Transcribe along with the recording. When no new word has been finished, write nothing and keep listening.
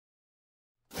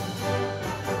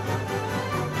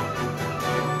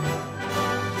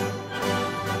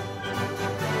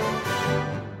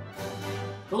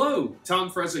Hello,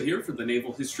 Tom Frezza here for the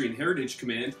Naval History and Heritage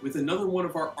Command with another one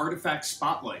of our artifact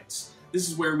spotlights. This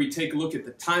is where we take a look at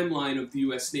the timeline of the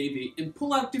U.S. Navy and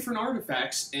pull out different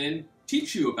artifacts and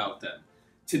teach you about them.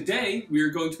 Today, we are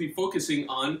going to be focusing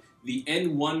on the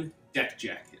N-1 deck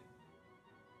jacket.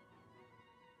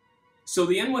 So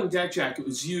the N-1 deck jacket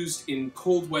was used in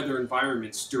cold weather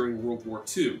environments during World War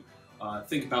II.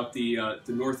 Think about the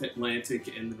North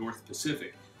Atlantic and the North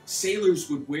Pacific. Sailors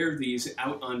would wear these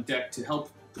out on deck to help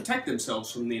protect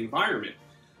themselves from the environment.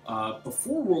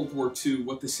 Before World War II,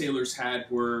 what the sailors had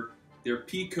were their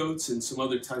pea coats and some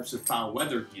other types of foul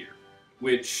weather gear,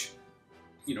 which,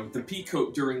 you know, the pea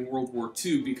coat during World War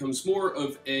II becomes more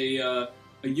of a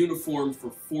uniform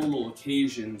for formal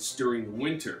occasions during the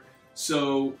winter.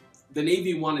 So the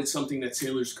Navy wanted something that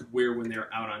sailors could wear when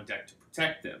they're out on deck to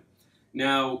protect them.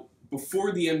 Now,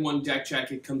 before the N-1 deck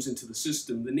jacket comes into the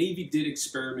system, the Navy did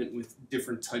experiment with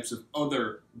different types of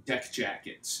other deck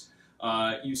jackets.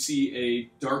 You see a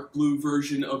dark blue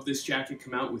version of this jacket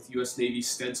come out with U.S. Navy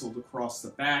stenciled across the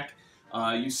back.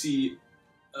 You see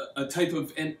a type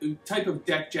of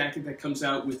deck jacket that comes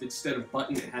out with, instead of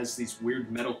button, it has these weird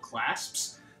metal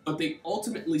clasps, but they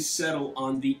ultimately settle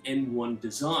on the N-1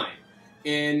 design.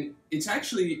 And it's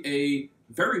actually a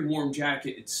very warm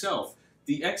jacket itself.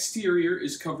 The exterior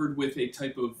is covered with a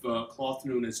type of cloth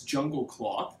known as jungle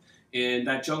cloth, and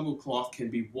that jungle cloth can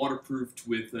be waterproofed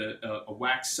with a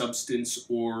wax substance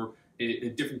or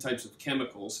different types of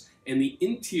chemicals, and the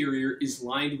interior is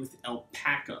lined with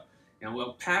alpaca. Now,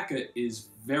 alpaca is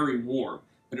very warm,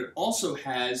 but it also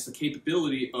has the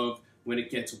capability of, when it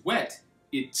gets wet,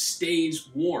 it stays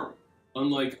warm,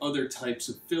 unlike other types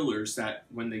of fillers that,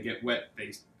 when they get wet,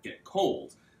 they get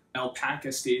cold.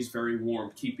 Alpaca stays very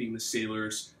warm, keeping the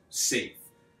sailors safe.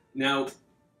 Now,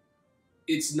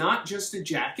 it's not just a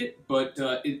jacket, but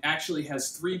it actually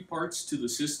has three parts to the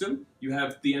system. You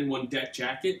have the N-1 deck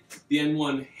jacket, the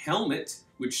N-1 helmet,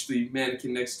 which the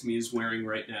mannequin next to me is wearing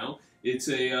right now. It's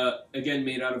again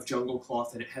made out of jungle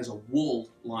cloth, and it has a wool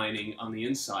lining on the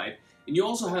inside. And you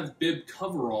also have bib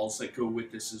coveralls that go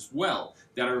with this as well,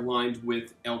 that are lined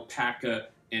with alpaca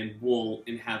and wool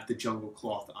and have the jungle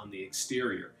cloth on the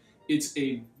exterior. It's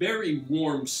a very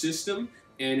warm system,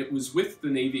 and it was with the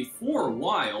Navy for a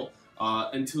while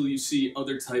until you see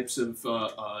other types of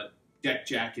deck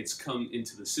jackets come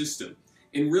into the system.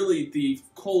 And really, the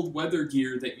cold weather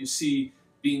gear that you see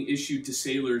being issued to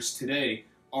sailors today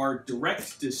are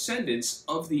direct descendants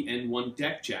of the N-1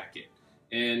 deck jacket.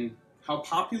 And how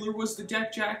popular was the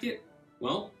deck jacket?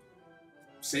 Well,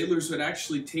 sailors would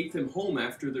actually take them home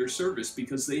after their service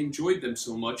because they enjoyed them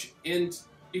so much, and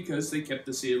because they kept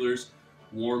the sailors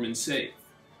warm and safe.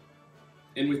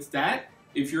 And with that,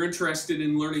 if you're interested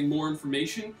in learning more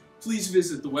information, please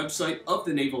visit the website of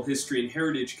the Naval History and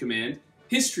Heritage Command,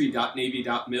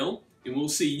 history.navy.mil, and we'll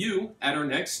see you at our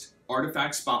next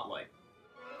Artifact Spotlight.